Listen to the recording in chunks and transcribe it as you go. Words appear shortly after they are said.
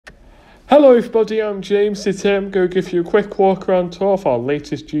Hello everybody, I'm James. Today I'm going to give you a quick walk around tour of our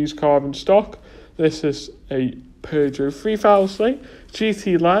latest used car in stock. This is a Peugeot 3008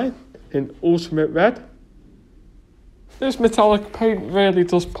 GT Line in ultimate red. This metallic paint really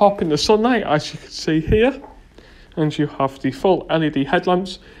does pop in the sunlight, as you can see here. And you have the full LED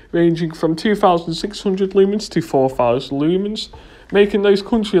headlamps ranging from 2600 lumens to 4000 lumens, making those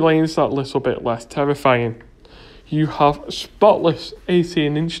country lanes that little bit less terrifying. You have spotless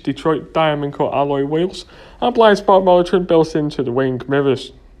 18-inch Detroit diamond cut alloy wheels and blind spot monitoring built into the wing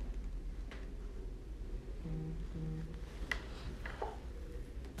mirrors.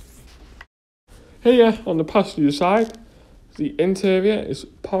 Here on the passenger side, the interior is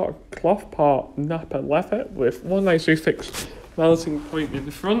part cloth, part Napa leather with one nicely fixed mounting point in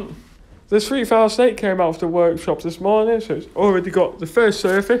the front. This 3008 came out of the workshop this morning, so it's already got the first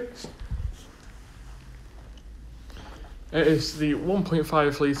service. It is the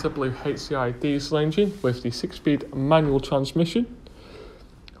 1.5 litre BlueHDi diesel engine with the 6-speed manual transmission.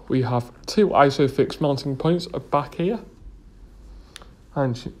 We have two ISOFIX mounting points back here.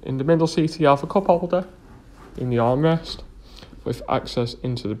 And in the middle seat you have a cup holder in the armrest with access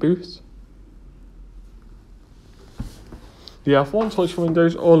into the boot. You have one touch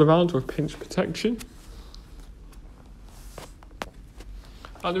windows all around with pinch protection.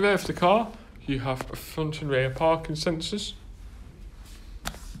 At the rear of the car, you have front and rear parking sensors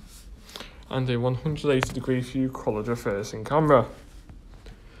and a 180-degree view coloured reversing camera.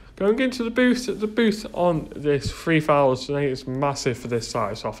 Going into the boot on this 3008 is massive for this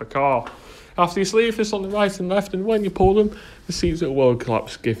size of a car. After you sleeve this on the right and left, and when you pull them, the seats will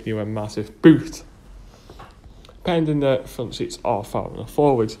collapse, giving you a massive boot. Pending the front seats are far enough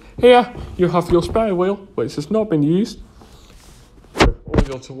forwards. Here you have your spare wheel, which has not been used, all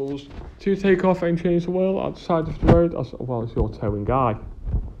your tools to take off and change the wheel at the side of the road, as well as your towing guy,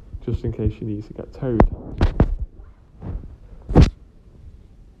 just in case you need to get towed.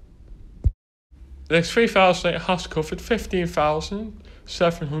 This 3008 has covered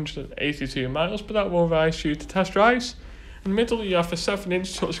 15,782 miles, but that will rise due to test drives. In the middle you have a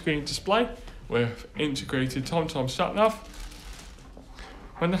 7-inch touchscreen display with integrated TomTom sat-nav.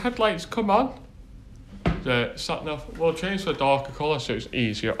 When the headlights come on, the sat-nav will change to a darker colour so it's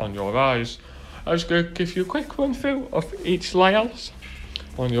easier on your eyes. I was going to give you a quick run through of each layout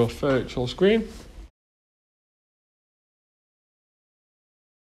on your virtual screen.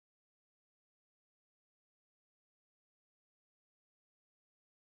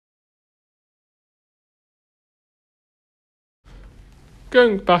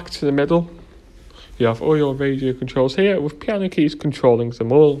 Going back to the middle, you have all your radio controls here with piano keys controlling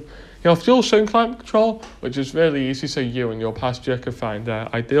them all. You have dual zone climate control, which is really easy so you and your passenger can find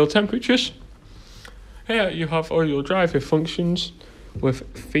their ideal temperatures. Here you have all your driver functions with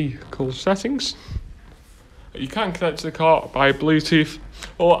vehicle settings. You can connect to the car by Bluetooth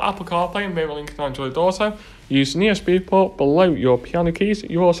or Apple CarPlay and MirrorLink and Android Auto using the USB port below your piano keys.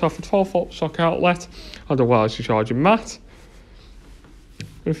 You also have a 12-volt socket outlet and a wireless charging mat.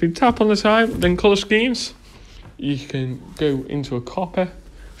 If you tap on the side, then colour schemes, you can go into a copper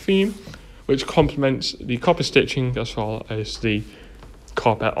theme, which complements the copper stitching as well as the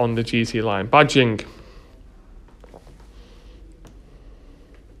copper on the GT Line badging.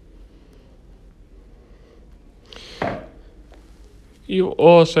 You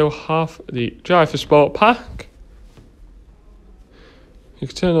also have the driver sport pack. You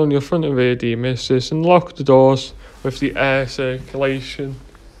can turn on your front and rear demisters and lock the doors with the air circulation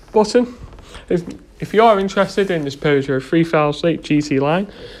button. If you are interested in this Peugeot 3008 GT Line,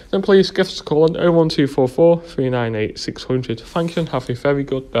 then please give us a call on 01244 398 600. Thank you and have a very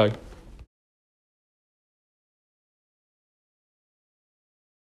good day.